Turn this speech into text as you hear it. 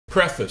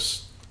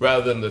preface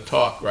rather than the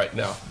talk right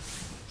now.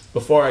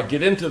 Before I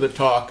get into the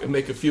talk and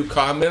make a few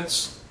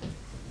comments.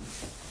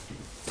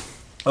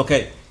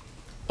 Okay.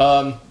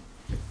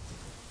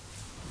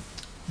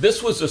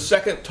 This was the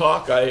second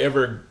talk I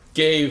ever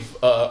gave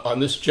on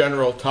this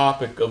general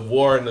topic of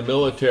war and the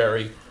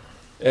military,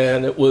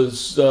 and it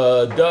was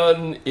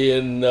done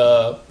in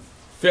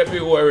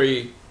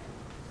February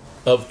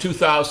of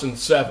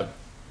 2007.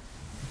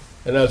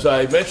 And as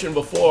I mentioned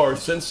before,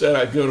 since then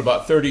I've given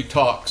about 30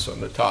 talks on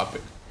the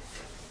topic.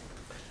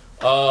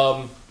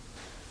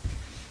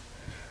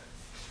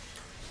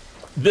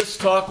 This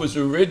talk was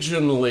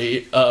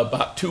originally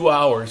about 2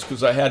 hours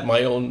because I had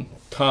my own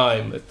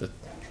time at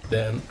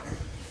then,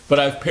 but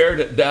I've pared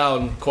it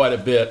down quite a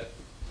bit,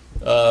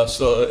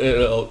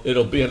 so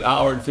it'll be an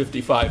hour and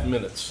 55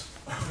 minutes.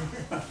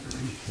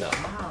 No,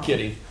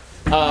 kidding.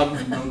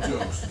 No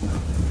jokes.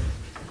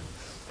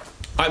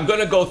 I'm going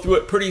to go through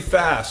it pretty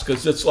fast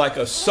because it's like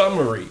a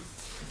summary,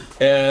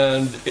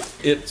 and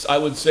I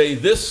would say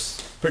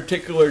this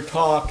particular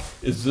talk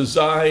is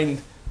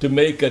designed to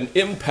make an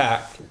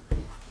impact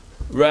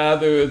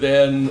rather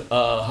than,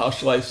 how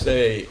shall I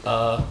say,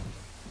 a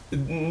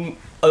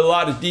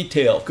lot of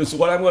detail, because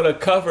what I'm going to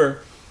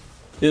cover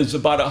is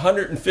about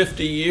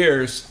 150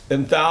 years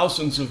and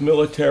thousands of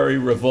military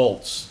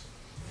revolts.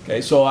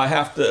 Okay, so I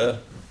have to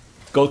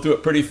go through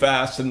it pretty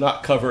fast and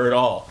not cover it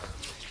all.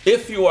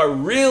 If you are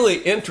really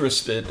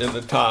interested in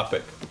the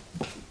topic,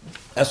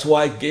 that's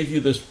why I gave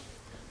you this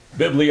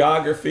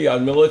bibliography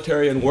on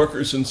military and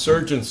workers'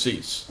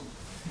 insurgencies.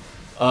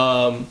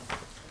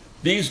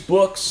 These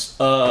books,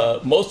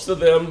 most of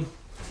them,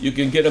 you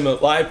can get them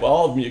at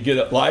all of them you get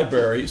at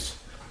libraries.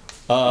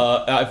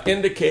 I've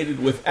indicated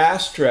with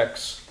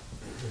asterisks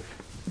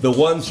the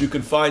ones you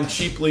can find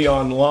cheaply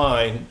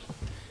online.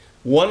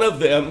 One of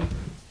them,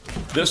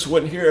 this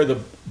one here, the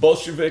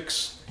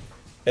Bolsheviks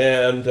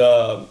and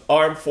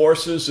Armed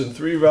Forces and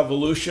Three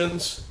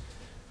Revolutions,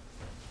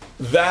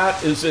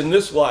 that is in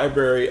this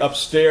library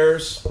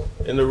upstairs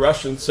in the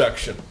Russian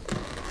section.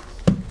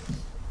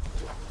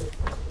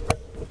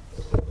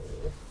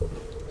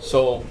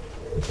 So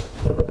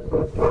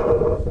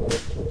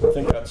I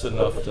think that's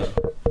enough to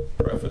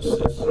preface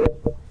this.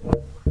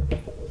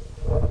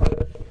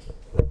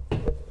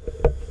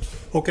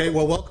 Okay,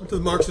 well, welcome to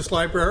the Marxist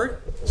Library,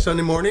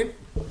 Sunday morning,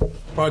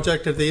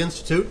 project of the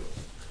Institute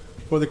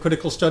for the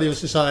Critical Study of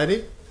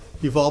Society.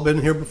 You've all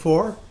been here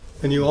before,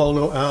 and you all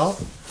know Al.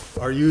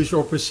 Our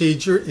usual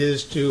procedure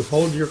is to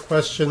hold your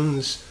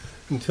questions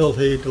until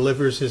he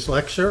delivers his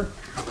lecture,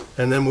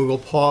 and then we will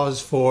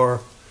pause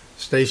for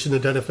station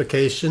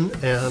identification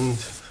and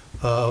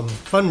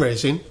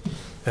fundraising,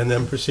 and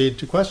then proceed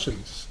to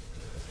questions.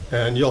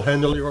 And you'll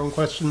handle your own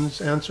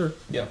questions, answer?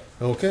 Yeah.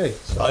 Okay.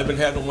 I've been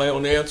handling my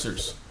own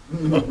answers.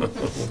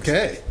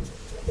 Okay.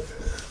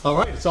 All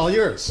right, it's all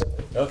yours.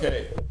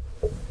 Okay.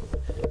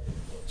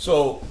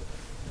 So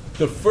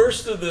the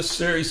first of this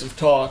series of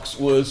talks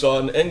was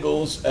on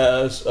Engels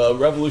as a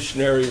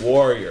revolutionary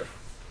warrior.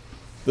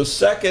 The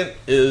second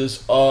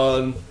is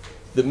on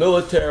the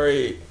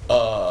military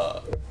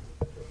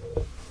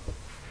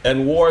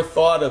and war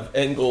thought of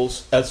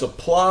Engels as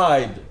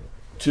applied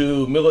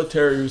to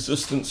military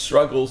resistance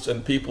struggles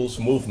and people's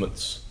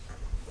movements.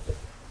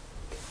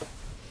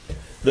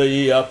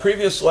 The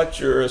previous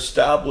lecture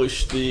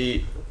established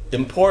the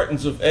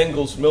importance of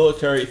Engels'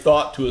 military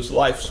thought to his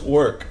life's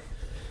work.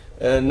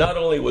 And not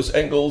only was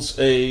Engels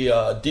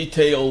a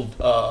detailed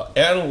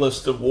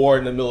analyst of war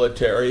in the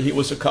military, he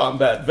was a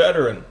combat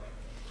veteran.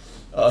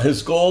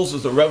 His goals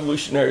as a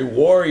revolutionary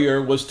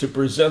warrior was to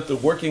present the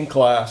working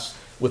class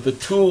with the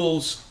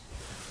tools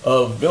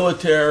of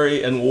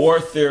military and war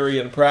theory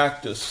and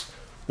practice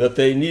that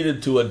they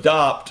needed to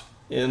adopt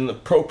in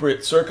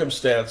appropriate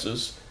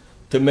circumstances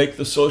to make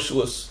the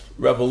socialist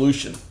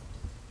revolution.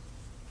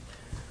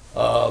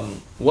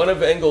 One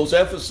of Engels'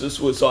 emphasis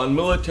was on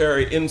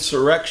military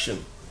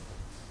insurrection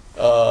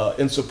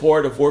in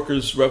support of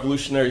workers'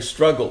 revolutionary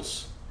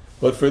struggles.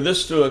 But for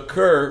this to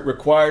occur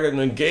required an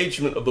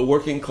engagement of the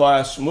working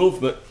class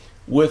movement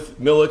with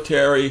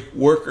military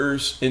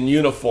workers in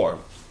uniform.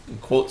 And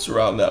quotes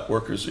around that,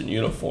 workers in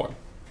uniform.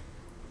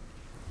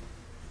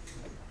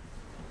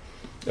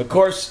 Of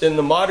course, in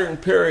the modern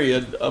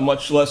period,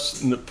 much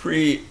less in the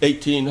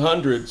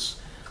pre-1800s,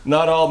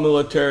 not all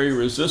military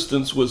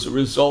resistance was a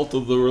result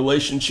of the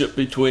relationship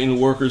between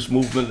the workers'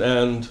 movement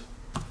and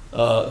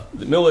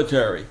the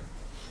military.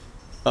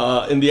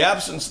 In the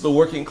absence of the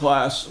working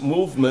class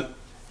movement,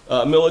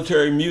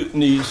 military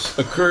mutinies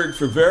occurred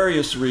for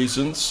various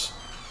reasons,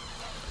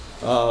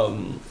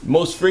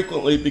 most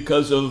frequently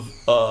because of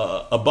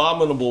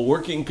abominable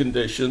working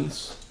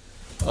conditions,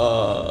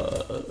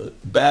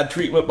 bad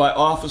treatment by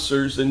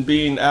officers, and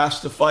being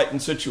asked to fight in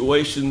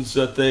situations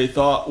that they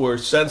thought were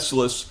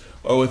senseless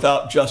or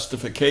without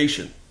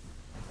justification.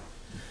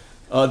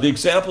 The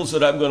examples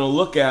that I'm going to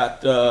look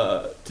at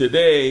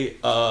today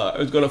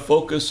are going to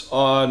focus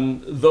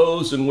on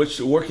those in which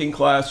the working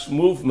class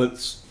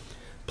movements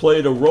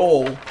played a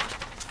role,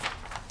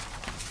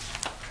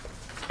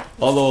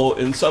 although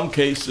in some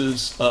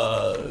cases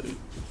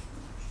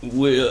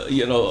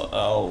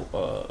I'll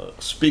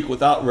speak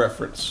without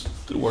reference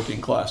to the working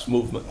class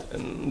movement,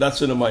 and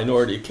that's in a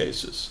minority of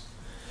cases.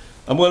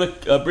 I'm going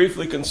to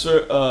briefly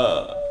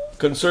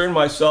concern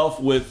myself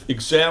with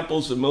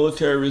examples of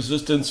military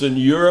resistance in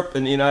Europe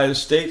and the United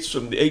States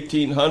from the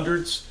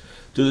 1800s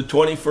to the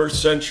 21st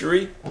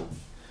century.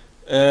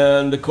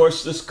 And of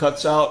course, this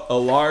cuts out a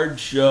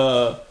large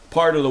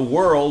part of the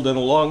world in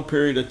a long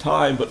period of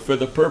time, but for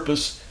the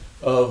purpose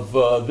of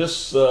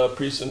this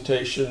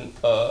presentation,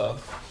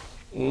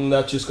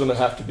 that's just going to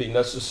have to be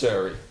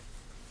necessary.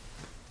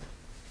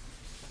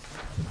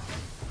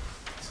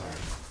 Sorry.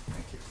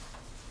 Thank you.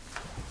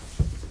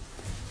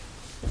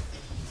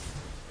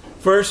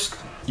 First,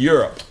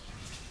 Europe.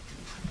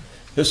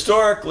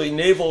 Historically,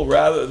 naval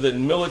rather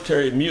than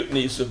military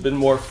mutinies have been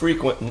more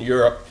frequent in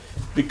Europe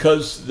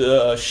because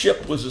the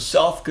ship was a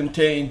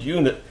self-contained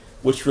unit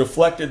which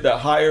reflected the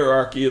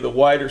hierarchy of the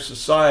wider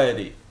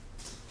society,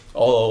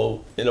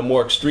 although in a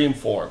more extreme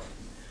form.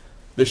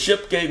 The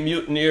ship gave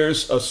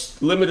mutineers a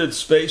limited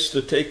space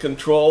to take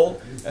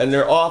control, and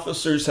their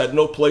officers had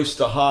no place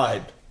to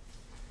hide.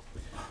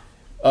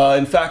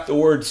 In fact, the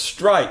word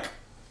strike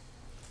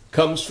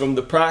comes from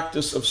the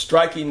practice of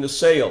striking the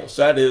sails,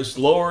 that is,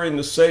 lowering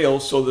the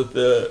sails so that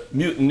the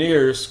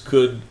mutineers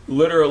could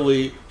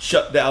literally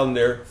shut down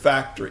their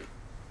factory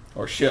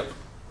or ship.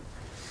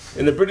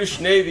 In the British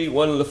Navy,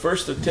 one of the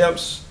first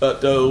attempts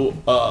to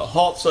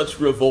halt such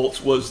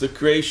revolts was the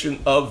creation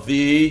of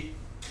the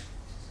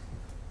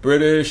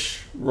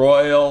British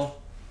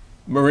Royal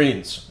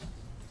Marines.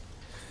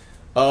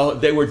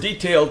 They were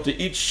detailed to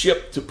each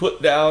ship to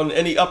put down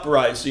any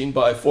uprising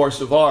by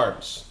force of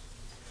arms.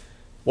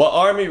 While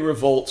army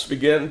revolts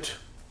began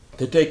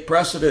to take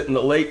precedent in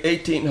the late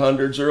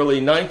 1800s,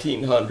 early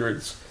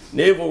 1900s,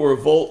 naval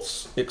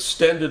revolts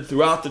extended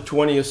throughout the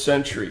 20th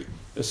century,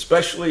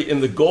 especially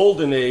in the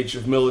golden age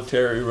of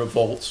military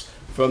revolts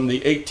from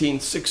the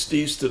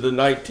 1860s to the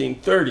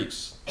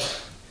 1930s.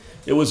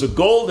 It was a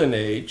golden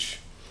age,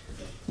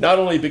 not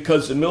only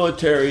because the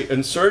military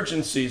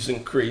insurgencies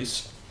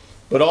increased,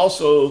 but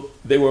also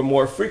they were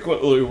more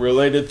frequently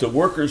related to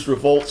workers'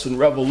 revolts and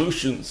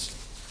revolutions.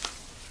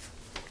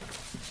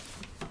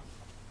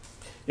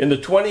 In the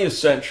 20th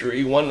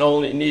century, one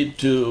only need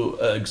to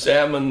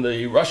examine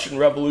the Russian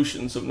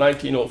revolutions of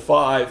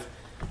 1905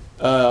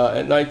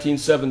 and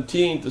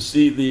 1917 to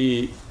see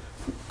the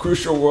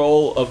crucial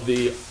role of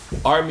the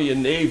Army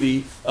and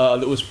Navy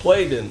that was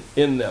played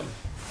in them.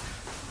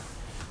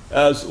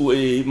 As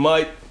we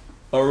might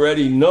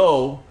already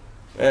know,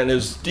 and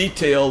is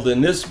detailed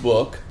in this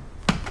book,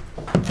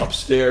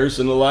 upstairs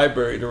in the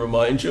library to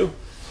remind you,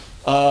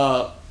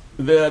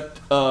 that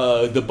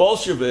the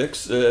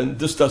Bolsheviks, and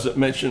this doesn't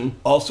mention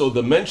also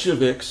the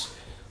Mensheviks,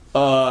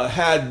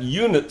 had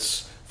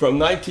units from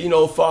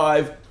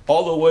 1905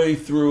 all the way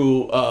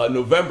through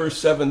November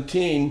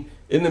 17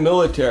 in the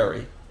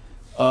military.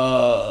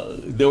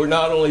 There were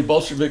not only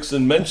Bolsheviks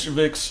and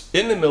Mensheviks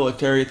in the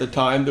military at the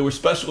time, there were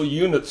special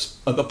units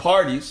of the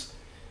parties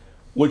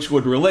which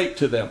would relate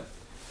to them.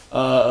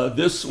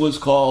 This was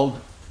called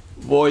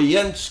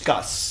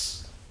voyenchkas.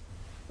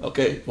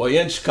 Okay,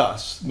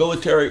 voyenchkas,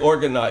 military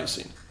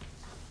organizing.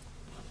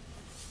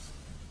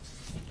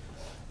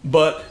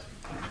 But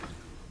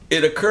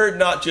it occurred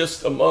not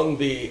just among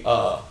the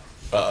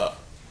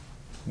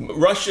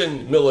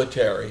Russian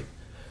military,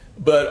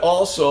 but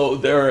also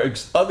there are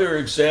other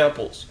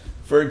examples.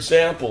 For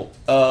example,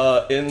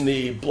 in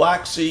the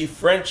Black Sea,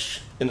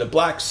 French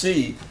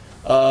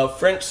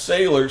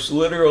sailors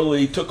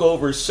literally took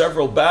over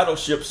several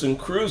battleships and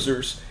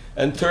cruisers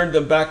and turned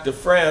them back to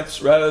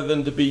France rather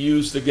than to be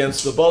used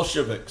against the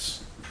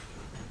Bolsheviks.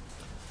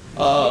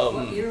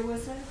 What year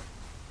was that?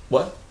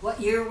 What? What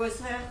year was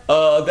that?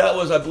 That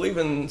was, I believe,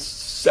 it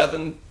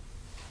was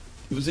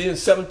either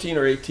 17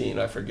 or 18,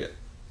 I forget.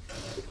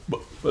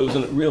 But it was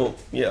in real,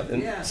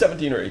 yeah.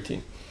 17 or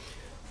 18.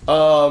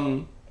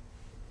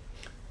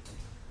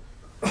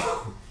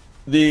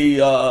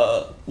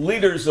 The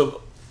leaders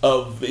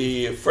of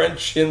the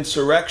French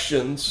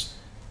insurrections,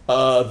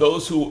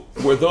 those who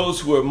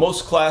were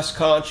most class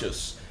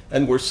conscious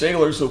and were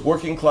sailors of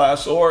working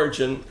class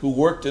origin who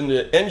worked in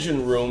the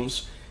engine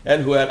rooms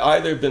and who had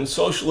either been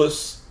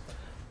socialists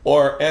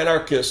or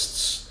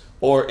anarchists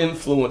or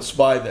influenced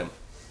by them.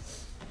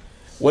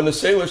 When the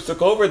sailors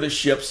took over the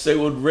ships, they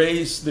would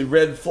raise the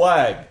red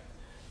flag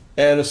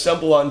and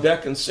assemble on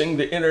deck and sing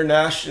the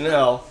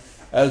Internationale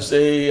as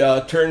they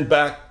turned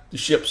back the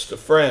ships to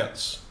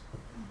France.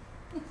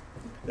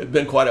 It had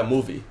been quite a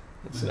movie,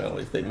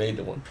 incidentally, if they made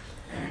the one.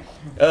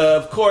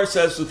 Of course,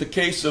 as with the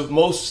case of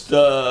most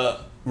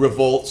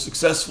revolts,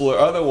 successful or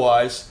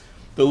otherwise,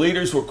 the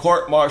leaders were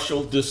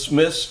court-martialed,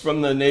 dismissed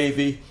from the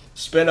Navy,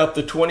 spent up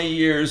to 20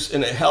 years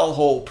in a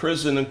hellhole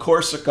prison in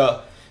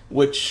Corsica,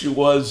 which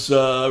was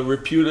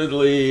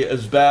reputedly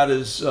as bad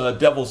as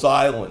Devil's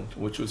Island,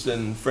 which was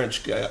in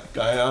French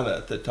Guyana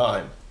at the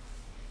time.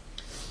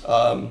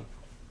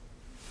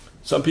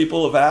 Some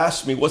people have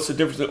asked me, what's the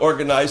difference between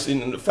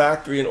organizing in the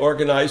factory and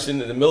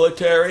organizing in the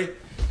military?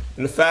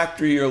 In the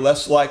factory, you're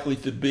less likely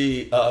to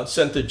be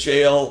sent to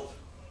jail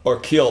or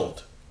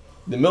killed.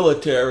 The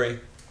military,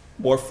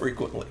 more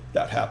frequently,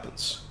 that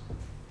happens.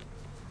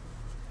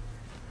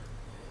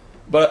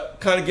 But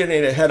kind of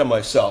getting ahead of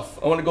myself,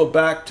 I want to go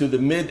back to the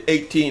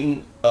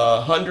mid-1800s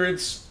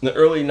and the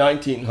early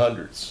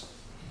 1900s.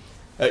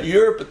 In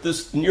Europe at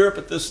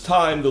this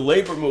time, the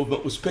labor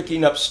movement was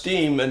picking up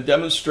steam, and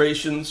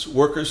demonstrations,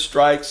 workers'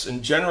 strikes,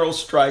 and general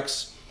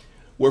strikes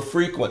were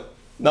frequent,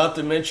 not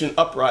to mention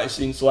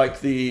uprisings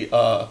like the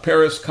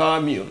Paris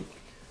Commune,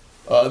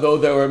 though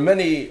there were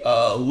many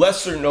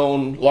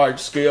lesser-known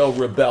large-scale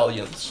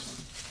rebellions.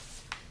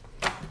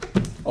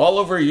 All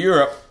over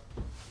Europe,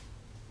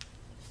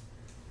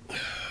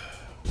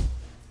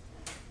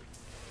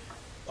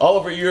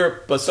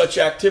 such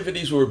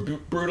activities were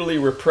brutally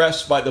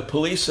repressed by the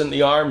police and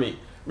the army,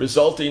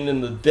 resulting in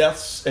the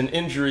deaths and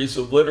injuries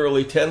of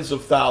literally tens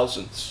of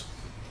thousands.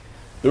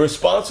 The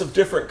response of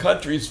different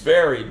countries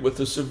varied, with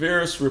the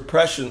severest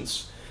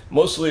repressions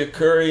mostly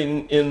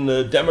occurring in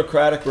the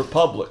democratic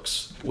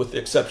republics, with the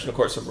exception, of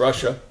course, of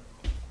Russia.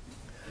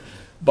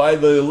 By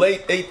the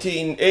late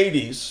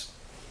 1880s,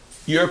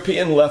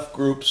 European left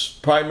groups,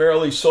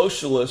 primarily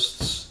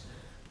socialists,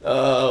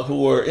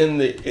 who were in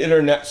the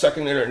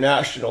Second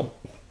International,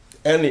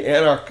 and the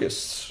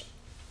anarchists,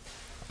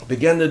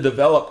 began to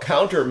develop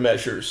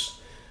countermeasures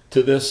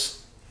to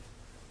this,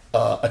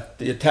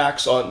 the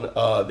attacks on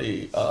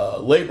the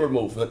labor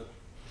movement.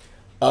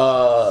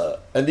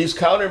 And these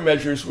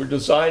countermeasures were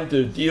designed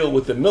to deal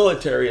with the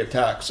military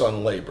attacks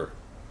on labor.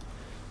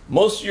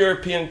 Most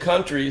European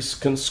countries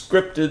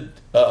conscripted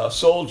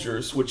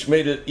soldiers, which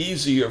made it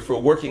easier for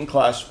working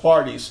class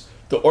parties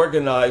to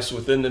organize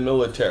within the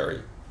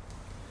military.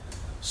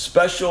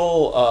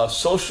 Special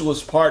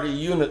Socialist Party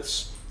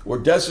units were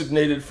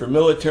designated for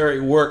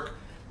military work,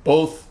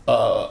 both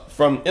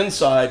from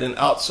inside and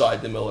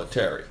outside the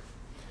military.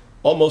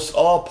 Almost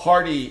all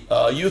party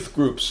youth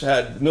groups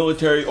had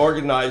military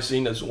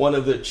organizing as one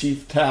of the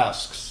chief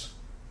tasks.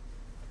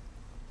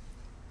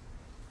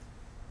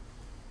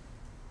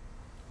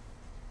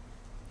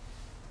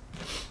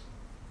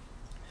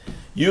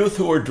 Youth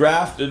who were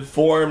drafted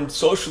formed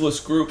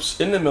socialist groups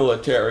in the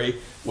military,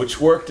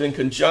 which worked in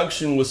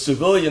conjunction with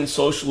civilian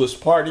socialist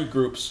party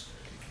groups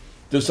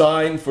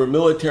designed for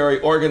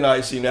military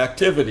organizing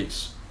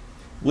activities.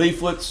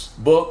 Leaflets,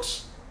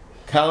 books,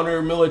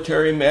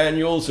 counter-military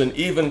manuals, and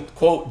even,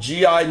 quote,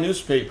 GI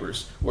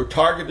newspapers were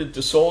targeted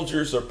to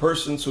soldiers or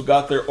persons who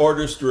got their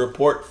orders to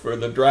report for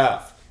the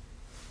draft.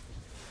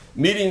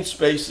 Meeting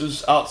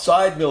spaces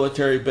outside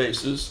military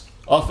bases,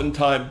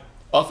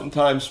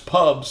 oftentimes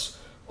pubs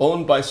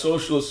owned by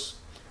socialist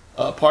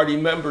party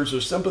members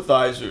or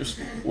sympathizers,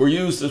 were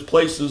used as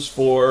places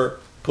for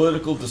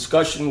political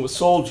discussion with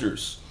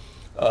soldiers,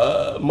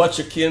 much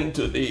akin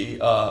to the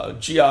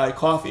GI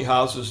coffee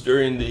houses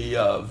during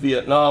the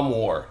Vietnam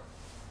War.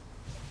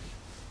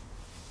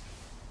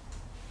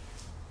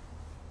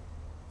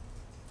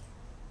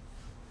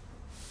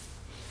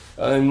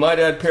 I might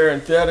add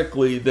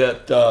parenthetically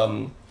that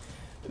the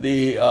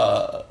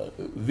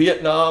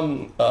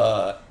Vietnam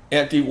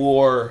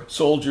anti-war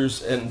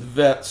soldiers and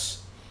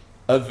vets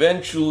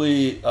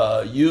eventually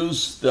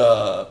used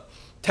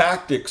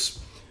tactics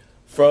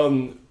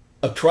from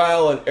a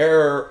trial and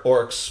error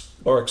or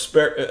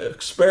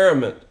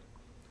experiment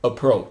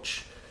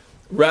approach,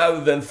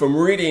 rather than from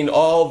reading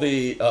all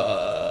the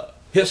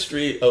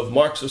history of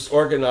Marxist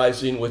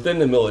organizing within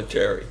the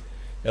military,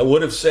 and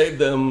would have saved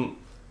them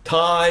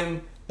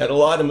time and a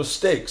lot of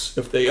mistakes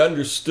if they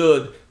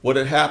understood what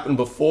had happened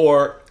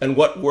before and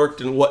what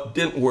worked and what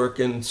didn't work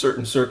in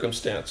certain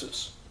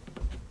circumstances.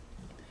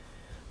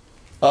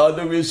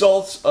 The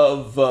results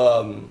of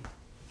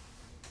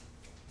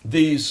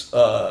these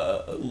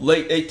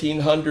late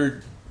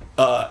 1800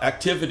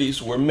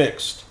 activities were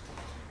mixed.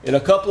 In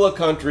a couple of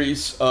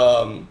countries,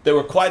 they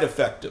were quite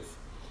effective.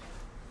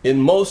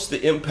 In most,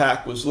 the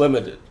impact was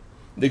limited.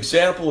 The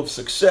example of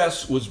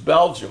success was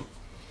Belgium,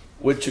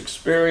 which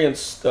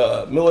experienced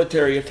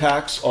military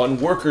attacks on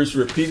workers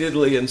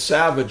repeatedly and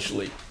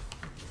savagely.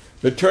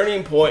 The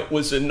turning point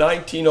was in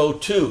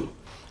 1902,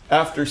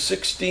 after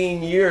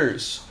 16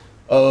 years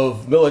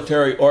of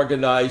military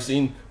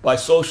organizing by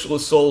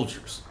socialist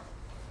soldiers.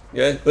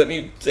 Yeah, let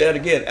me say that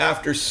again,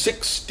 after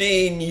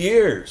 16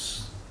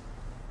 years,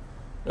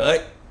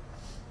 right?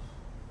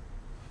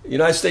 The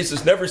United States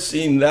has never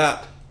seen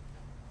that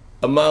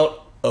amount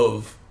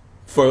of,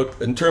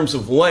 in terms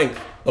of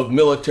length, of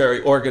military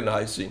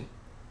organizing.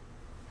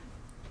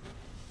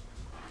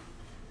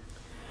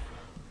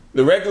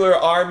 The regular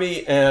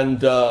army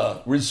and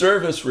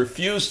reservists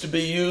refused to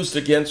be used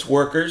against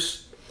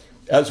workers,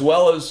 as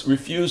well as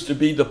refused to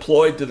be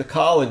deployed to the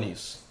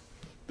colonies.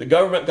 The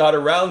government got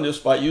around this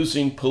by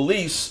using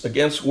police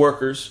against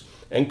workers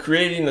and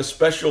creating a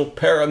special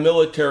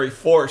paramilitary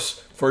force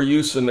for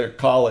use in their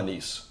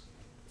colonies.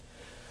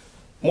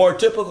 More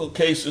typical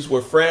cases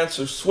were France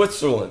or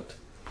Switzerland,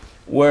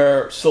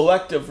 where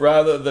selective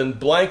rather than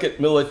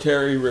blanket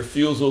military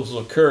refusals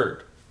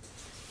occurred.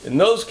 In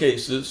those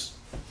cases,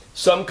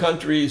 some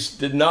countries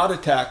did not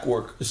attack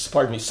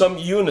some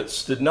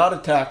units did not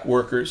attack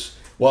workers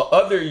while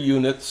other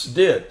units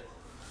did.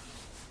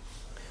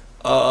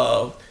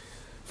 For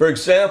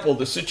example,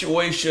 the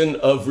situation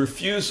of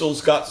refusals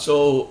got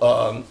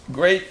so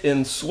great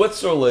in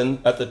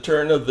Switzerland at the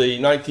turn of the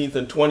 19th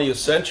and 20th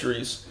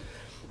centuries.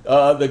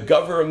 The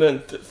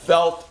government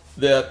felt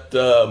that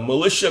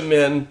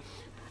militiamen,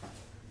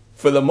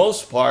 for the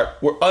most part,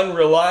 were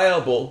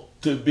unreliable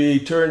to be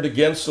turned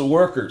against the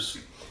workers,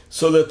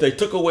 so that they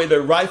took away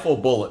their rifle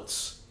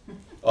bullets,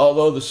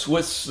 although the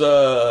Swiss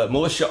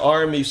militia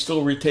army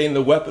still retained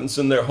the weapons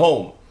in their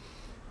home.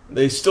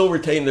 They still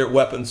retain their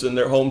weapons in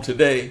their home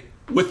today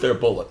with their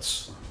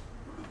bullets.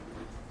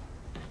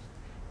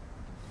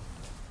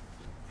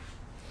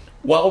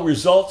 While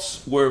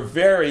results were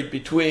varied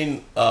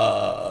between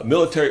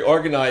military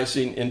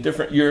organizing in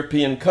different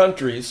European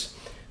countries,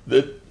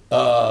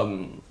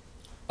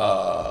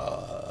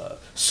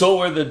 so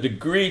were the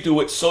degree to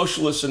which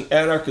socialist and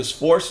anarchist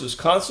forces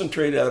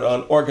concentrated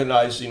on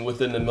organizing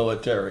within the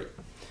military.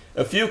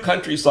 A few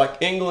countries like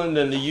England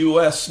and the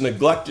US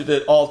neglected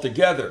it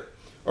altogether,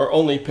 or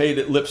only paid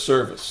it lip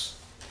service.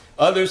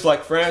 Others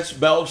like France,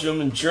 Belgium,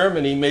 and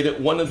Germany made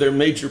it one of their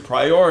major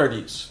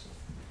priorities.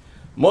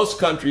 Most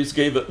countries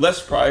gave it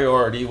less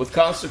priority, with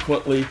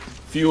consequently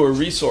fewer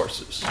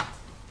resources.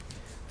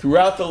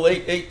 Throughout the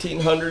late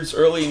 1800s,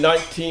 early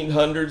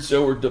 1900s,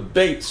 there were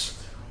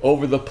debates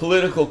over the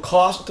political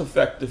cost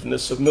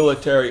effectiveness of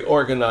military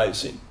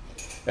organizing.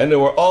 And there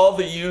were all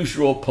the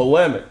usual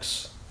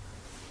polemics.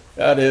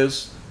 That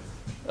is,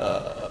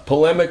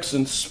 polemics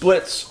and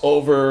splits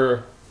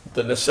over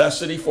the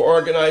necessity for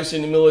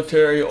organizing the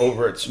military,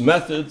 over its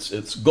methods,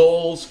 its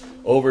goals,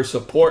 over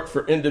support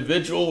for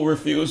individual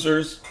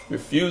refusers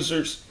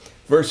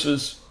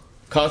versus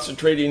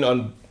concentrating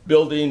on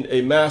building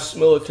a mass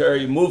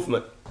military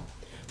movement,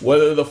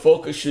 whether the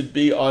focus should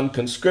be on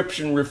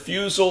conscription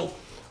refusal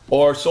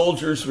or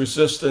soldiers'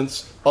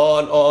 resistance,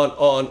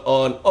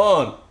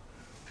 on.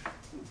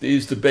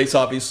 These debates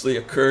obviously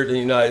occurred in the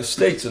United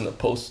States in the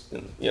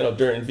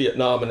during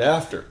Vietnam and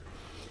after.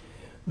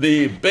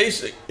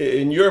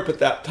 In Europe at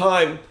that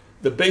time,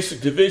 the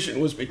basic division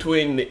was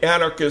between the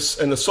anarchists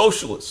and the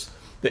socialists.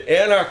 The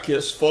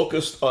anarchists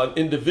focused on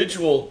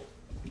individual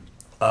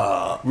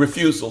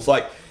refusals,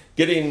 like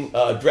getting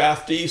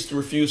draftees to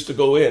refuse to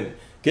go in,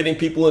 getting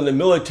people in the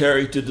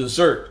military to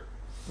desert,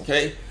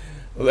 okay?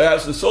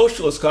 Whereas the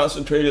socialists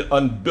concentrated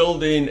on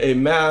building a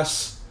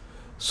mass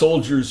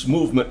soldiers'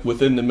 movement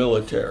within the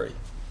military.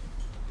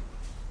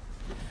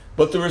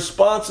 But the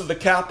response of the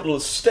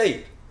capitalist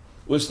state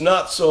was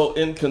not so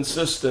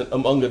inconsistent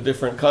among the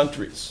different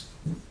countries.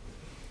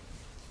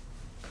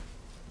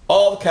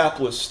 All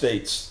capitalist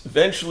states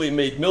eventually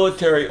made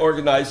military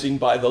organizing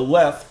by the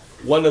left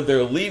one of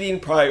their leading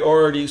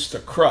priorities to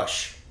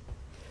crush.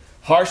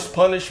 Harsh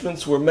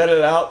punishments were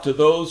meted out to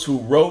those who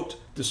wrote,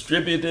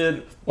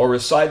 distributed, or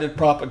recited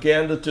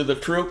propaganda to the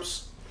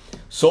troops.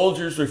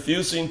 Soldiers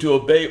refusing to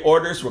obey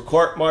orders were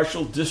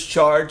court-martialed,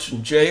 discharged,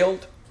 and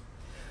jailed.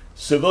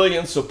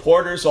 Civilian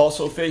supporters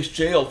also faced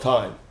jail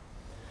time.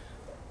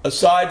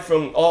 Aside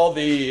from all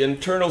the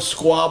internal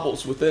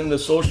squabbles within the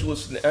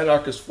socialist and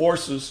anarchist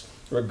forces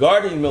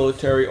regarding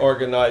military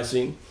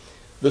organizing,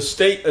 the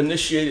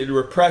state-initiated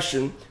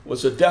repression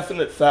was a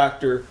definite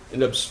factor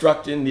in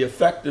obstructing the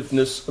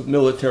effectiveness of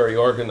military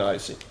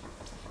organizing.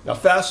 Now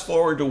fast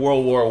forward to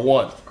World War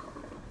I.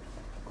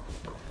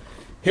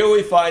 Here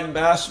we find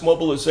mass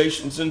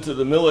mobilizations into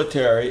the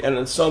military and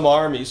in some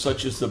armies,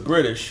 such as the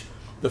British,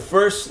 the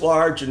first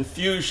large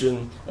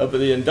infusion of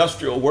the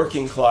industrial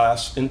working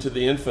class into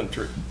the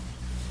infantry.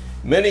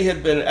 Many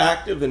had been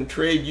active in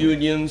trade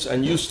unions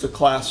and used to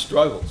class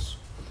struggles.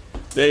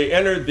 They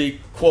entered the,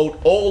 quote,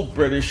 old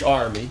British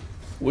Army,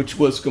 which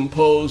was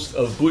composed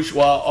of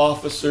bourgeois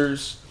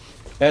officers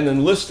and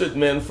enlisted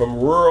men from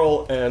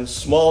rural and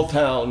small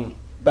town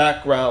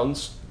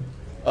backgrounds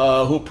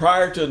who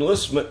prior to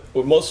enlistment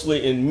were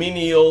mostly in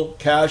menial,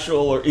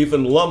 casual, or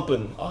even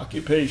lumpen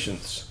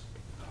occupations.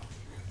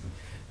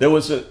 There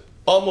was an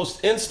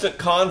almost instant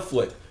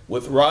conflict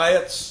with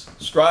riots,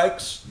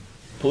 strikes,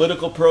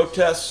 political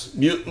protests,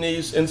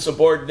 mutinies,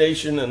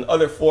 insubordination, and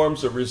other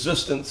forms of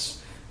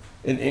resistance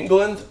in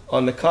England,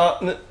 on the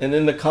continent, and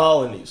in the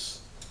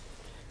colonies.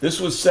 This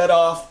was set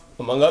off,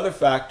 among other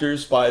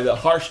factors, by the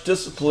harsh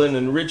discipline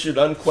and rigid,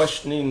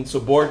 unquestioning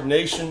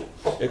subordination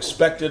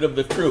expected of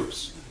the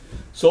troops.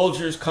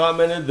 Soldiers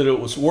commented that it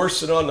was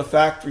worse than on the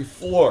factory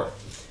floor,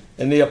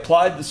 and they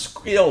applied the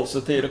skills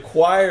that they had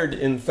acquired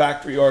in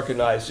factory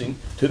organizing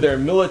to their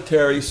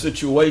military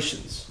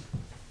situations.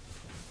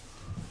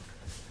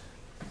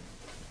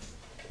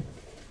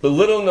 The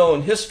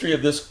little-known history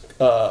of this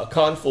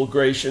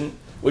conflagration,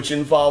 which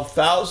involved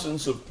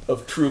thousands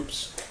of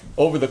troops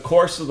over the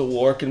course of the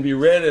war, can be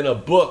read in a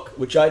book,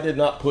 which I did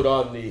not put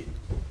on the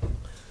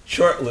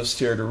short list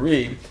here to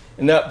read.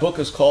 And that book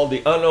is called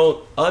The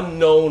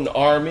Unknown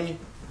Army,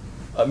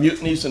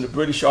 Mutinies in the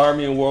British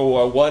Army in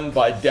World War I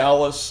by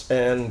Dallas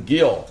and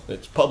Gill.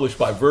 It's published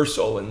by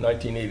Verso in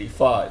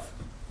 1985.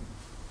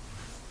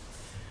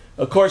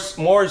 Of course,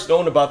 more is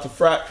known about the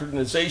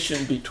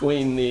fraternization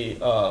between the...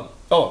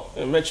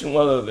 I mentioned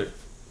one other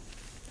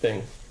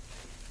thing.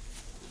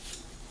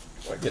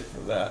 If I get to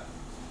that.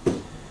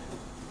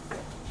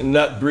 And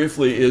that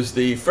briefly is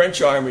the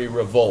French army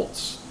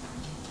revolts,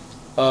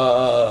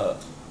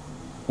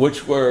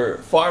 which were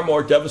far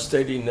more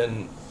devastating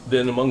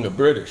than among the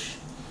British.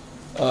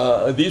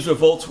 These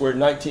revolts were in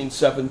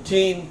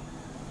 1917.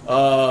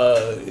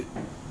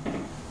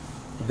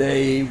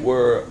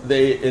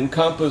 They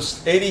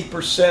encompassed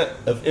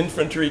 80% of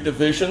infantry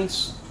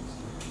divisions,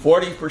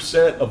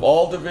 40% of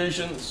all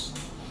divisions,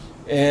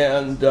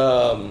 and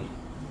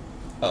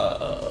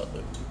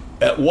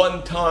at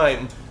one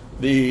time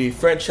the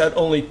French had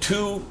only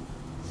 2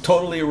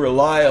 totally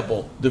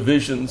reliable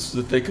divisions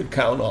that they could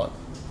count on.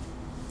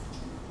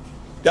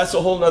 That's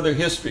a whole nother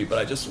history, but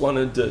I just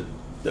wanted to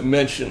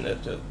mention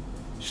it to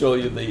show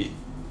you the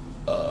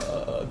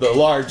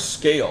large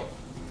scale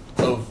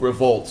of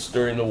revolts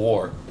during the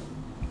war.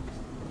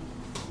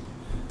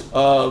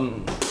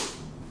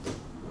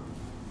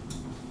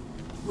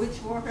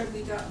 Which war have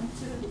we gotten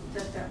to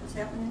that was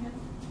happening in?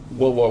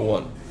 World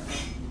War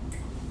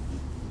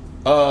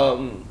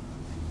I.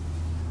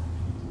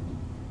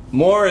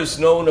 More is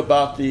known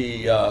about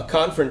the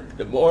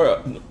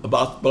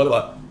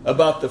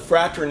about the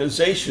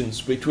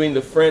fraternizations between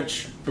the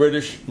French,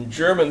 British, and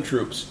German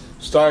troops,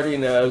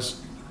 starting as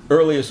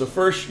early as the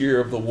first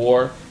year of the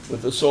war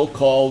with the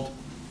so-called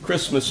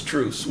Christmas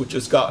truce, which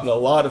has gotten a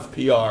lot of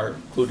PR,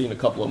 including a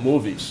couple of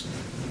movies.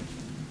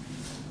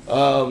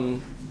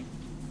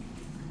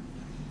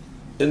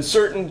 In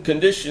certain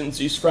conditions,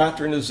 these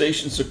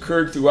fraternizations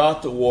occurred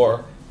throughout the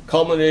war,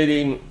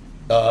 culminating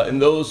in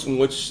those in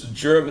which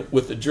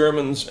with the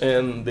Germans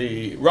and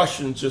the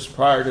Russians just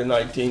prior to the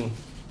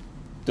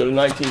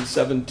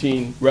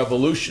 1917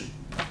 revolution,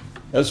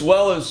 as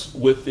well as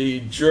with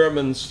the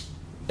Germans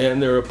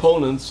and their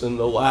opponents in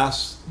the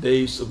last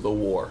days of the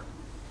war.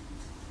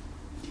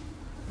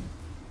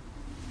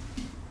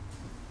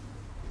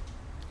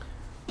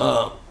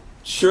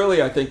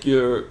 Surely I think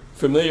you're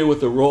familiar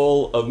with the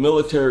role of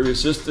military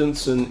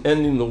resistance in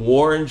ending the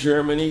war in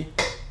Germany,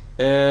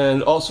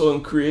 and also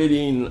in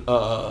creating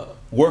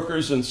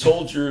workers and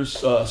soldiers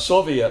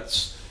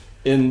Soviets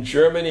in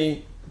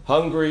Germany,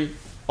 Hungary,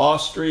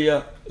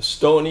 Austria,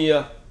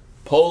 Estonia,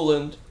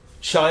 Poland,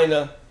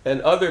 China, and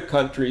other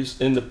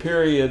countries in the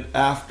period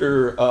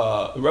after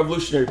the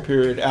revolutionary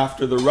period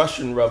after the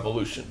Russian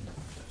Revolution.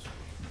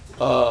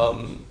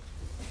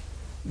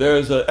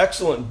 There's an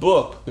excellent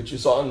book which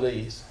is on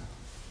the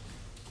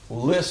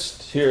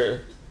list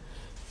here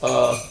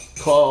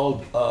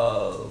called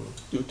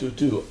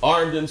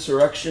Armed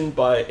Insurrection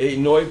by A.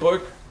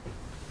 Neuburg,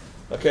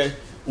 okay,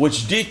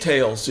 which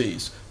details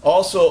these.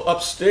 Also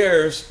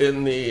upstairs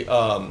in the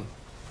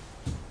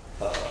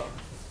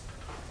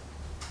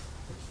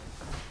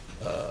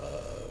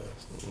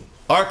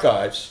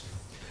archives,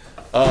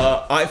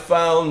 I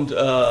found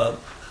a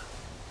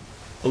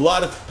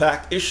lot of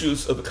back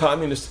issues of the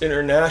Communist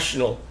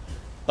International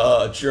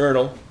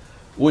journal,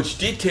 which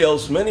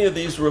details many of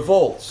these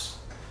revolts.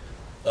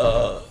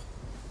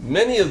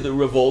 Many of the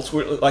revolts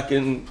were like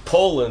in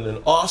Poland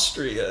and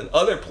Austria and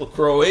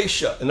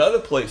Croatia and other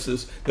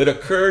places that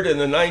occurred in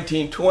the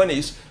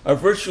 1920s are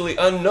virtually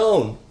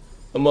unknown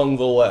among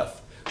the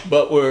left,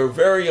 but were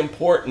very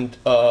important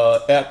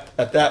at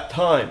that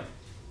time.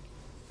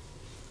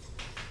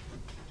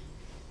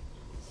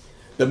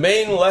 The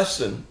main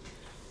lesson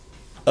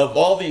of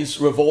all these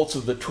revolts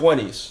of the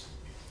 20s,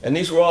 and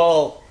these were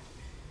all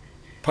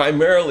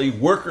primarily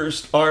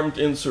workers' armed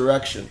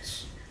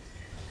insurrections.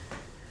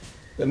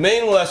 The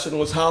main lesson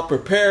was how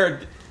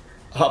unprepared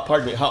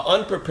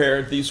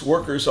these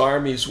workers'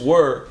 armies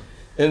were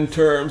in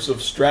terms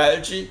of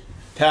strategy,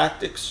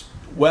 tactics,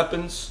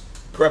 weapons,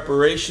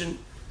 preparation,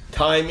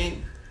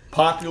 timing,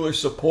 popular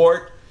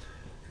support,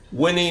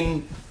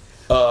 winning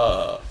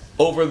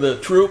over the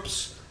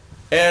troops,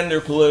 and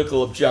their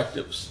political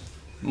objectives.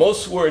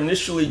 Most were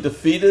initially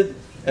defeated,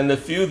 and the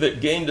few that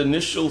gained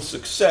initial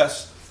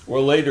success were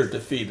later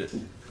defeated.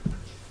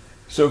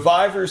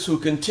 Survivors who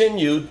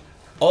continued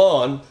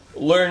on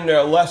learned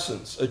their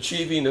lessons,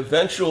 achieving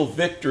eventual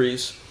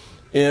victories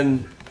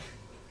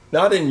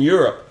not in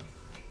Europe,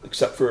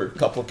 except for a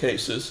couple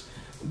cases,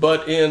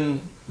 but in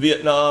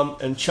Vietnam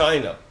and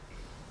China.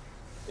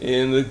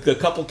 In the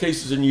couple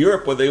cases in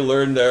Europe where they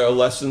learned their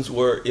lessons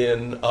were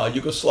in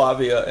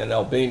Yugoslavia and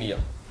Albania.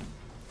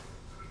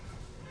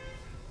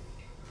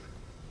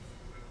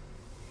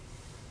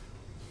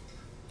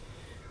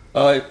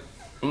 I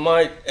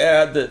might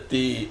add that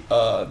the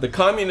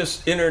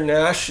Communist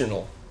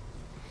International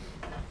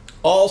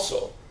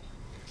also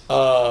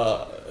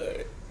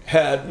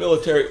had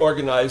military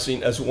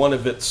organizing as one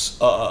of its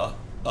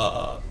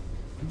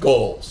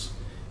goals,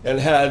 and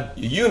had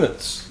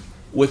units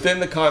within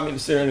the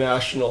Communist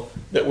International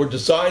that were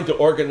designed to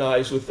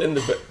organize within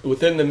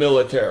the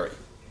military.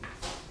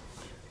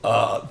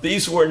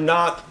 These were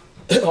not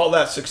all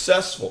that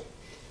successful.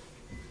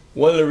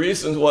 One of the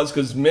reasons was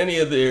because many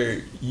of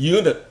their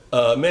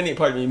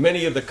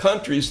many of the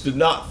countries did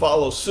not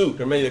follow suit,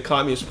 or many of the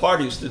communist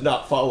parties did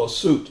not follow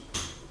suit.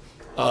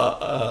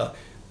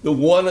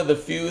 One of the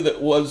few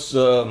that was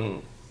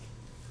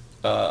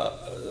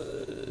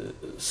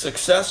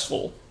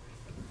successful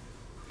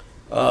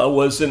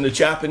was in the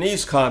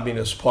Japanese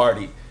Communist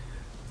Party,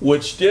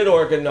 which did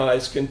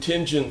organize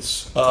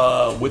contingents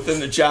within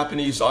the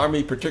Japanese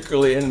army,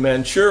 particularly in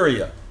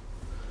Manchuria.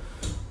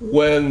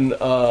 When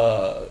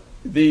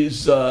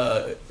these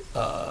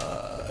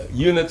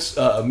units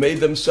made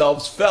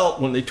themselves felt,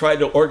 when they tried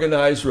to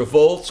organize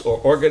revolts or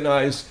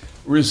organize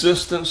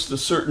resistance to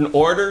certain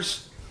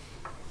orders,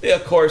 they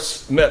of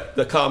course met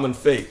the common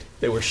fate.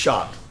 They were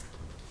shot.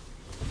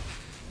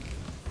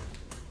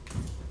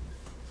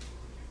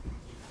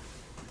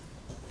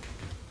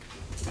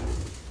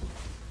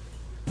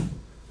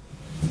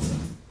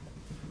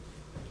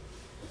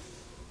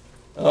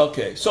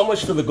 Okay, so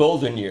much for the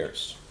golden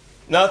years.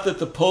 Not that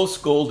the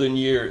post-golden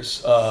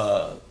years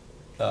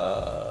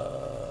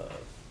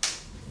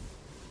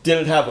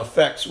didn't have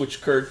effects which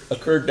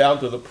occurred down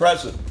to the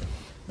present.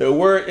 There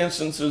were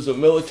instances of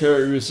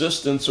military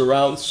resistance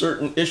around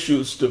certain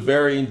issues to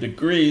varying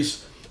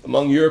degrees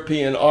among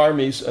European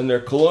armies and their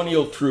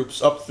colonial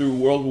troops up through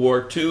World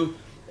War II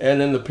and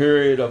in the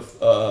period of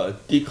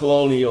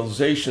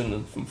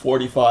decolonialization from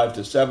 45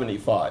 to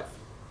 75.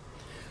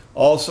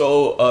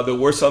 Also, there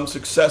were some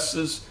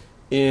successes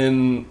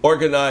in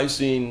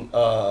organizing,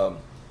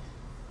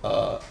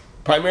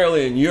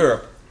 primarily in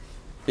Europe,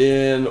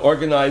 in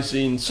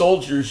organizing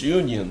soldiers'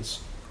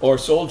 unions or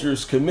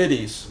soldiers'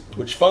 committees,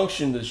 which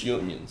functioned as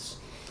unions.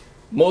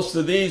 Most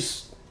of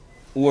these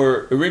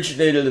were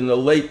originated in the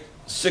late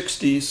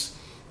 60s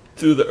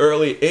through the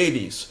early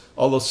 80s,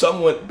 although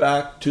some went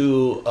back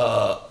to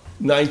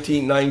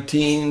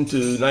 1919 to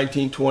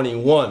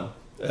 1921,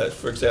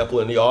 for example,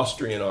 in the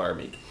Austrian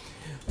army.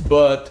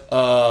 But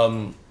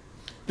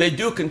they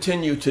do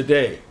continue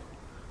today.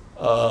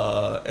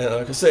 And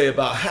like I say,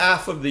 about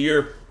half of the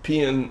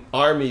European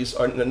armies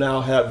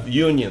now have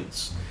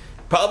unions.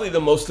 Probably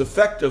the most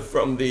effective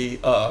from the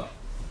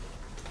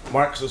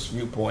Marxist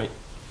viewpoint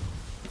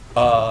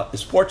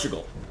is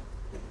Portugal.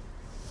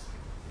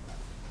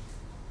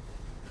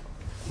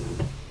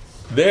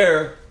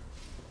 There,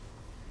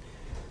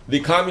 the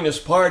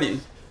Communist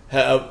Party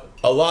have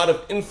a lot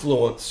of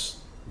influence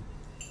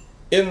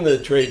in the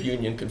Trade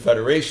Union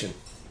Confederation.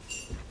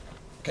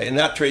 Okay, and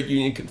that Trade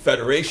Union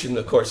Confederation,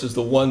 of course, is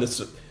the one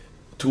that's,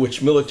 to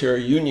which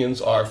military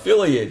unions are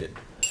affiliated.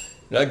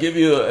 And I'll give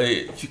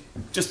you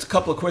just a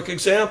couple of quick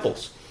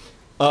examples.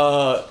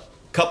 A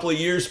couple of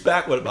years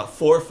back, about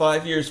 4 or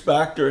 5 years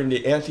back, during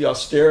the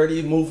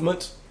anti-austerity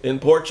movement in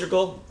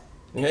Portugal,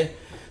 okay,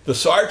 the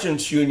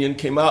Sergeants Union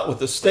came out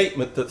with a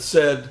statement that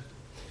said,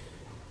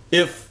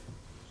 if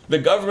the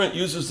government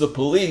uses the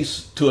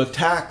police to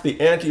attack the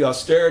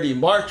anti-austerity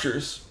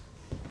marchers,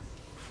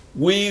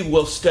 we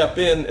will step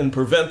in and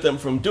prevent them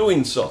from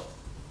doing so.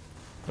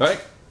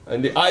 Right?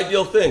 And the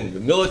ideal thing, the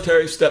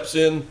military steps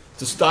in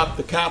to stop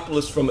the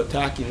capitalists from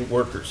attacking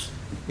workers.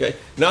 Okay?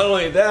 Not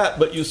only that,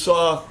 but you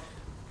saw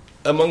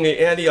among the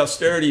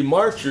anti-austerity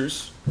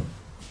marchers,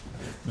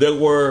 there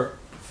were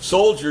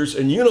soldiers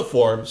in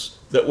uniforms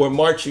that were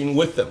marching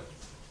with them.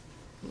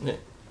 Okay?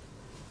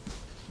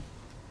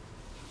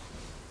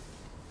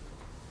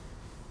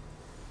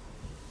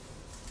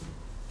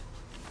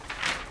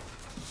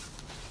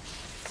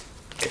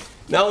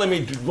 Now let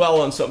me dwell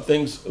on some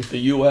things of the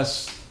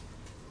U.S.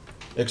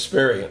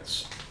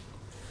 experience.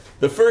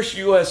 The first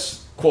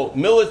U.S., quote,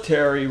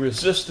 military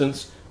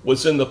resistance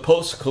was in the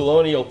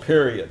post-colonial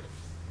period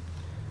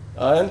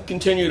and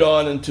continued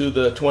on into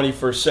the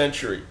 21st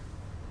century.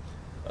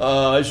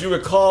 As you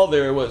recall,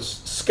 there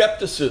was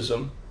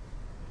skepticism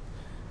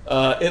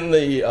in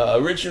the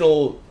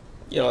original,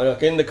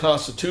 in the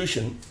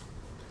Constitution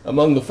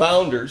among the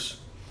founders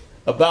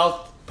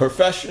about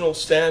professional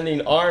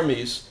standing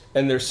armies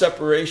and their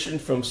separation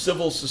from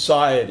civil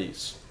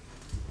societies.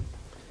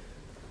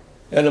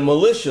 And the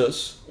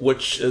militias,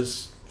 which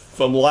is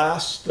from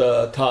last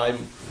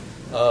time,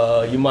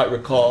 you might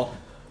recall,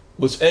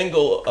 was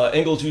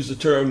Engels used the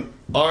term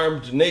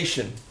armed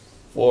nation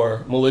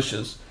for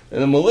militias.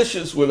 And the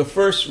militias were the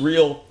first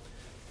real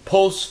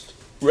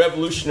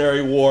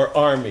post-Revolutionary War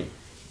army.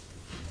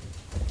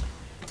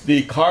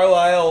 The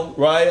Carlisle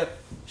Riot,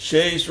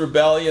 Shays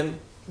Rebellion,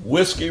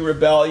 Whiskey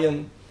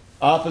Rebellion,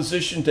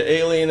 opposition to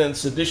Alien and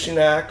Sedition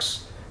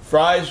Acts,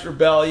 Fry's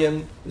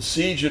Rebellion, the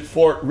siege at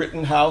Fort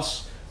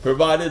Rittenhouse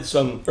provided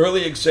some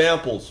early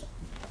examples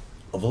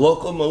of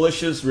local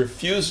militias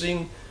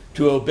refusing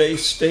to obey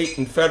state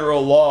and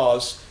federal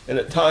laws and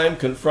at times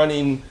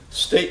confronting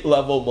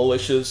state-level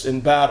militias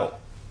in battle.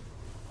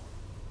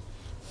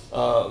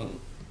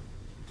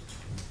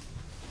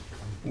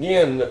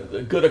 Again,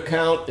 the good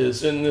account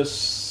is in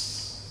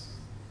this,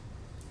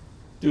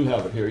 do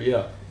have it here,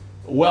 yeah.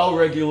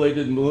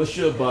 Well-Regulated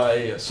Militia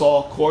by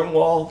Saul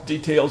Cornwall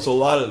details a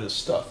lot of this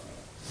stuff.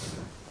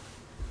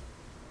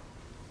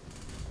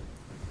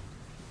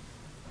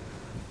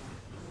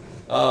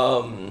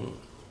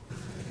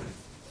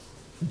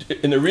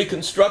 In the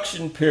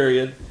Reconstruction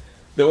period,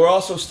 there were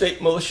also state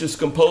militias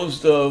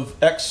composed of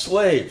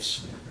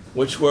ex-slaves,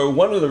 which were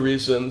one of the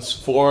reasons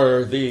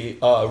for the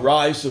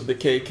rise of the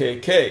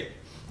KKK.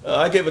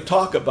 I gave a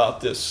talk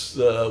about this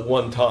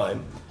one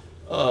time,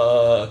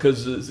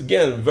 because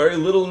again, very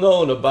little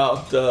known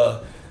about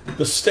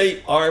the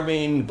state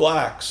arming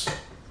blacks,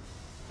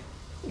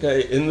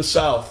 okay, in the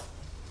South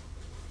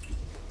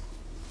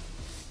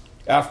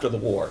after the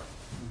war,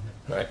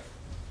 right?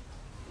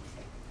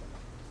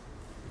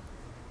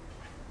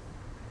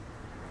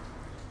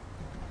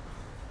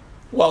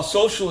 While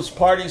socialist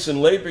parties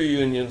and labor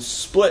unions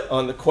split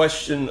on the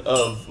question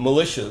of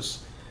militias,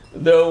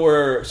 there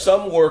were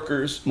some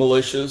workers'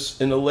 militias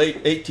in the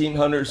late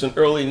 1800s and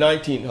early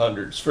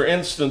 1900s. For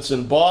instance,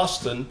 in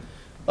Boston,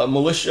 a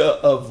militia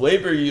of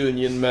labor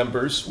union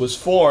members was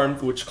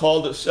formed which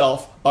called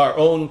itself Our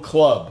Own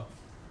Club.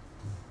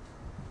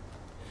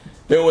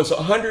 There was a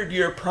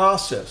 100-year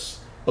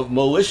process of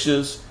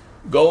militias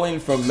going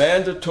from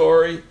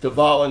mandatory to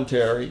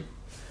voluntary,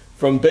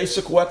 from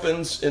basic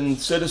weapons in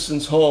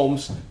citizens'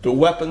 homes to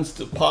weapons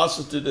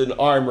deposited in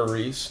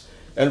armories,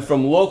 and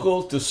from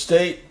local to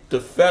state to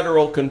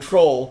federal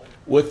control,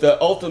 with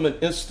the ultimate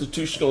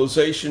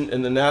institutionalization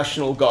in the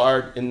National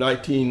Guard in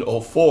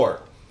 1904,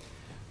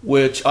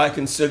 which I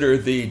consider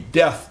the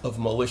death of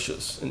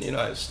militias in the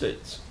United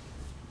States.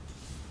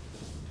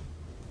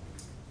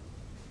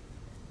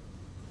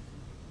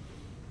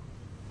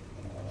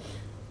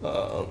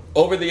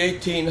 Over the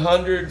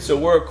 1800s, there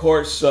were, of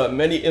course,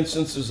 many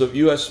instances of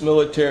U.S.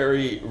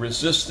 military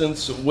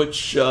resistance,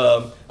 which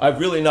I've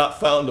really not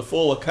found a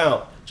full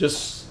account,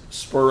 just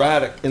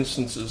sporadic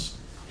instances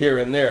here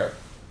and there.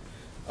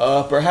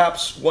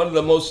 Perhaps one of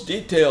the most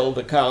detailed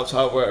accounts,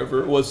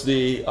 however, was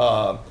the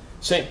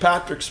St.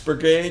 Patrick's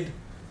Brigade,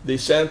 the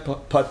San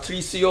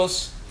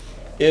Patricios,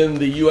 in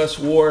the U.S.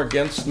 war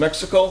against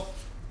Mexico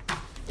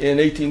in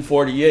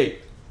 1848.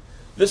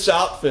 This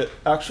outfit,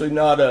 actually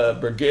not a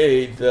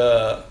brigade,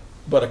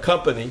 but a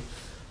company,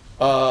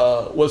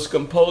 was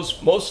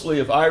composed mostly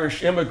of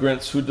Irish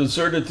immigrants who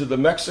deserted to the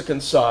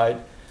Mexican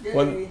side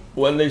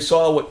when they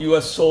saw what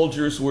U.S.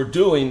 soldiers were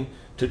doing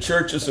to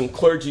churches and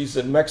clergies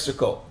in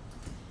Mexico.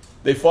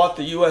 They fought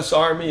the U.S.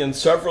 Army in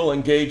several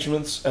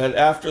engagements, and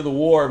after the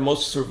war,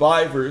 most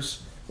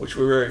survivors, which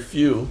were very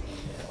few,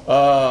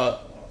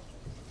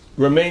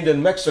 remained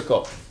in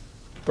Mexico,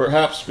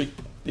 perhaps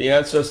the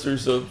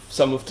ancestors of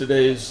some of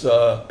today's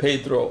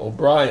Pedro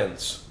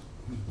O'Briens.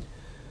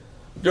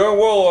 During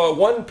World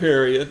War I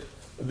period,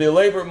 the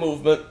labor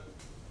movement,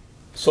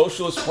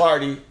 Socialist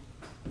Party,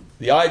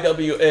 the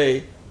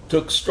IWA,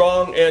 took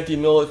strong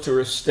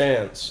anti-militarist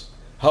stance.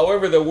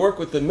 However, their work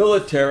with the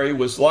military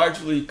was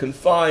largely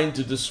confined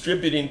to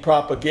distributing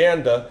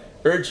propaganda,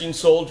 urging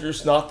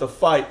soldiers not to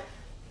fight,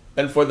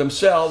 and for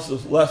themselves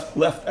as left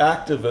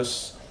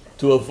activists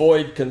to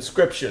avoid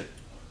conscription.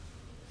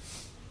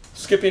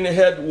 Skipping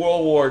ahead to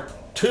World War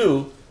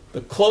II,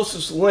 the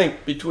closest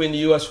link between the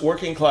U.S.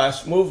 working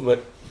class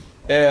movement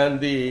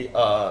and the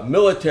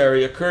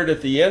military occurred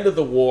at the end of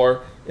the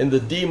war in the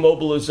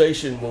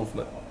demobilization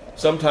movement,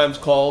 sometimes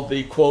called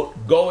the,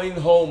 quote, going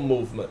home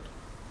movement.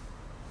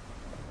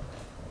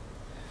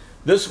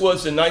 This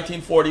was in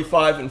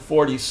 1945 and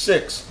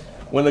 46,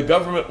 when the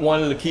government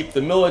wanted to keep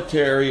the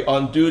military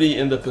on duty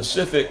in the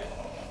Pacific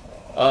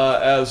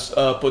as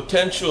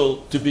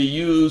potential to be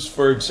used,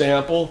 for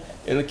example,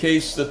 in the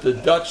case that the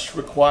Dutch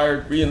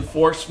required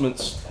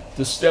reinforcements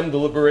to stem the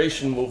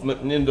liberation movement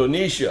in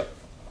Indonesia.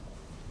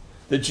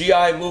 The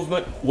GI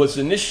movement was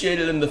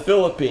initiated in the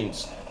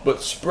Philippines,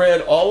 but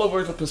spread all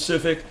over the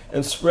Pacific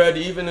and spread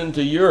even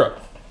into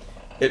Europe.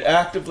 It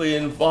actively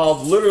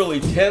involved literally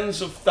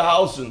tens of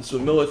thousands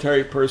of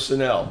military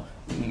personnel,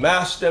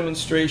 mass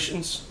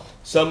demonstrations,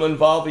 some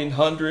involving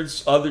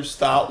hundreds, others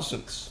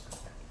thousands.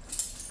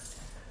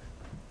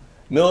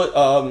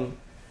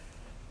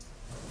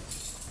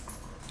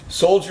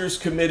 Soldiers'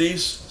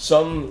 committees,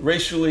 some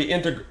racially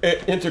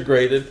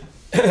integrated,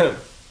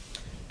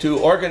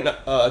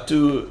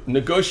 to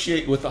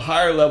negotiate with the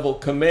higher level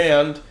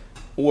command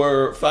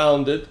were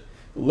founded.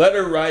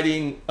 Letter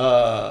writing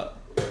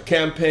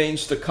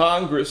campaigns to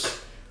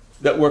Congress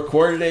that were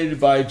coordinated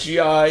by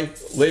GI,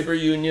 labor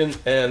union,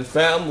 and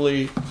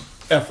family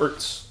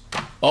efforts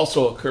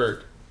also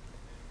occurred.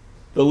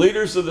 The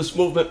leaders of this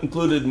movement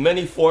included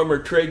many former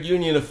trade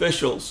union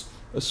officials,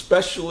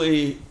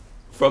 especially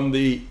from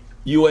the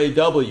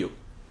UAW.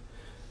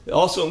 It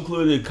also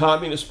included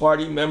Communist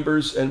Party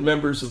members and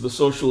members of the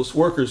Socialist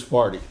Workers'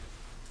 Party.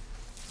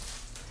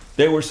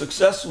 They were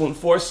successful in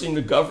forcing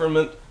the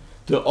government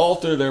to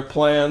alter their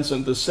plans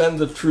and to send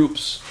the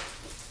troops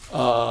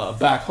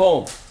back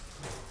home,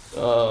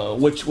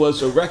 which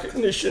was a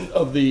recognition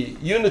of the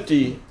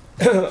unity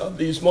of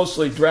these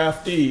mostly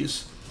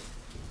draftees.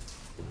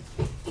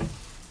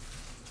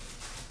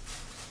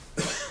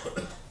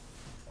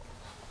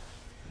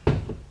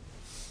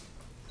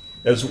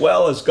 As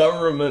well as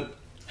government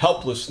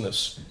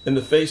helplessness in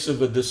the face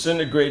of a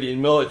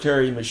disintegrating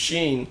military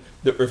machine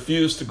that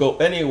refused to go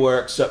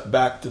anywhere except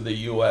back to the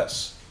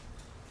U.S.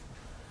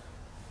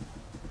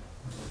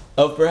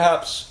 Of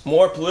perhaps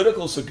more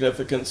political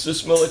significance,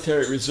 this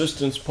military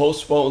resistance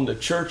postponed the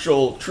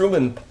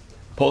Churchill-Truman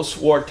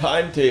post-war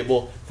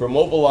timetable for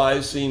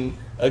mobilizing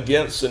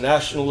against the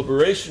national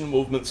liberation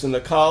movements in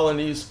the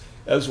colonies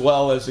as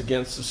well as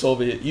against the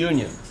Soviet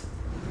Union.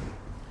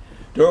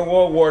 During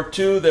World War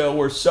II, there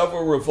were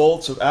several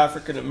revolts of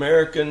African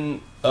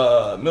American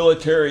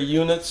military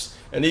units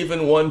and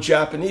even one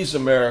Japanese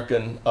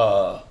American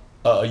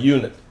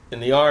unit in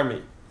the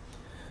Army.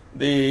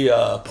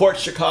 The Port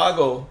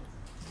Chicago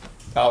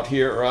out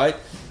here, right,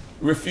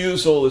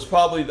 refusal is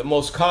probably the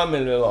most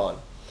commented on.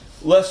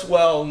 Less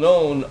well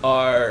known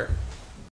are